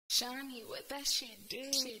Shiny, what that shit do? We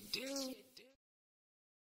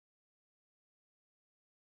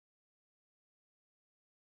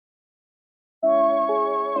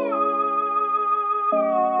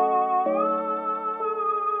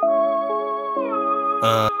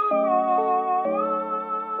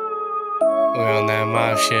on that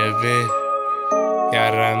mob shit, bitch. You know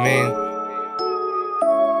what I mean?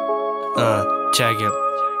 Check it.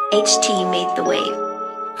 HT made the wave.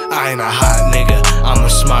 I ain't a hot nigga, I'm a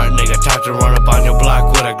smart nigga. Time to run up on your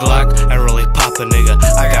block with a Glock and really pop a nigga.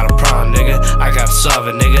 I got a problem, nigga, I gotta solve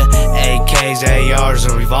it, nigga. AKs, ARs,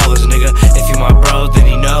 and revolvers, nigga. If you my bro, then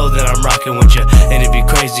you know that I'm rocking with ya. And it be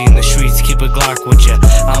crazy in the streets, keep a Glock with ya.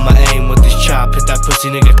 I'ma aim with this chop, hit that pussy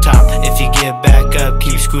nigga top. If he get back up,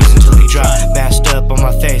 keep squeezing till he drop. Masked up on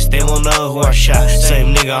my face, they won't know who I shot.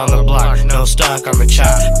 Same nigga on the block, no stock, I'm a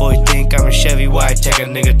chop. Boy think I'm a Chevy, why take a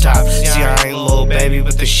nigga top? See, I ain't little baby,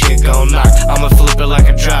 but the shit gon' knock. I'ma flip it like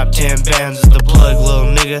a drop, 10 bands is the plug, little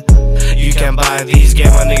nigga. You can't buy these,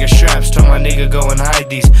 get my nigga straps. Told my nigga go and hide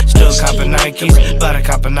these. Still coppin' Nikes, but I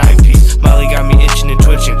cop a 9-piece. Molly got me itching and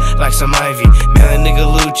twitching like some ivy. Man, that nigga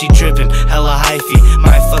Lucci trippin', hella hyphy.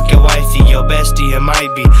 Might fuck your wifey, your bestie, it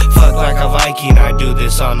might be. Fuck like a Viking, I do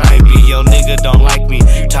this all night. Be yo nigga don't like me,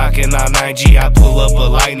 talking on IG, I pull up a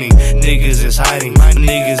lightning. Niggas is hiding,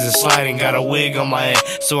 niggas is sliding. Got a wig on my head,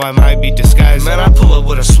 so I might be disguised. Man, I pull up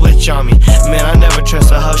with a switch on me. Man, I never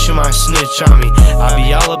trust a hoe, she might snitch on me. I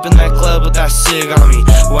be all up in that club with that cig on me.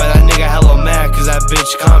 Why that nigga hella mad, cause that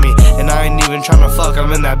bitch call me. And I ain't even tryna fuck,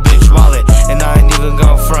 I'm in that bitch wallet. And I ain't even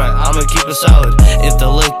gon' front, I'ma keep it solid. If the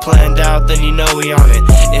look planned out, then you know we on it.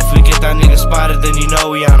 If we get that nigga spotted, then you know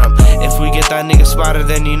we on him. If we get that nigga spotted,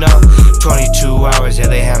 then you know 22 hours, yeah,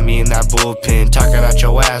 they have me in that bullpen. Talking out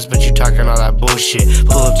your ass, but you talking all that bullshit.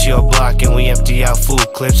 Pull up to your block and we empty out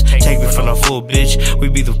food clips. Take me from the fool, bitch, we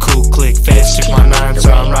be the cool clique. Feds took my 9,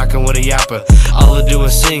 so I'm rocking with a yapper. All I do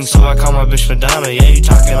is sing, so I call my bitch Madonna. Yeah, you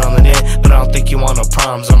talking on the net, but I don't think you want no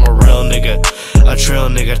problems. I'm a real nigga, a trill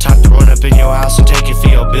nigga. Time to run up in your house and take it for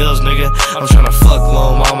your bills, nigga. I'm tryna fuck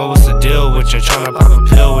lil' mama, what's the deal with ya? Tryna pop a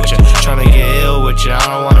pill with ya, tryna get ill with ya. I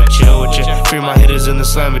don't wanna chill with ya. Free my hitters in the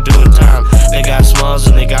slam and doing time. They got smalls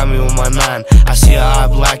and they got me with my 9. I see a eye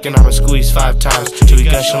black and I'ma squeeze 5 times till we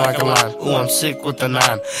gushing like a line. Ooh, I'm sick with the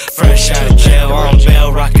 9. Fresh out of jail, on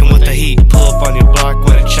bail, rocking with the heat. Pull up on your block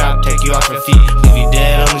with a chop, take you off your feet, leave you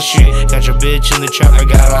dead on the street. Got your bitch in the trap, I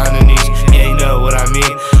got her on her knees. Yeah, you know what I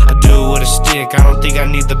mean. I do it with a stick, I don't think I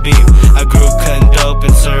need the beam. I grew up cutting dope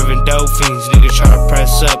and serving dope fiends. Niggas tryna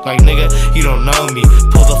press up like nigga, you don't know me.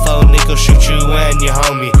 Pull the phone, nickel, shoot you and your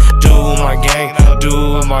homie. Do it with my gang, do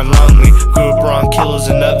it with my lonely. Grew up around killers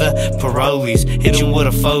and other parolees. Hit you with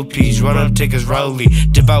a 4-piece, run up tickets rolly.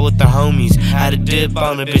 Dip out with the homies, had a dip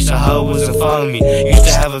on a bitch, the hoe wasn't following me. Used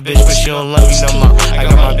to have a bitch, but she don't love me no more. I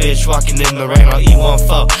got my bitch walking in the rain on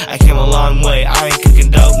E14. I came a long way, I ain't cooking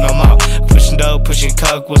dope no more. Pushing dope, pushing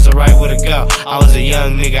coke was the right way to go. I was a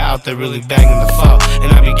young nigga out there really banging the phone.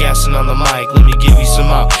 And I be gassing on the mic, let me give you some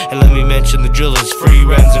more. And let me mention the drillers, free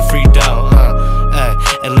rents and free dough,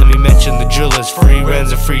 and let me mention the drillers, free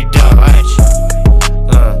rents and free dough,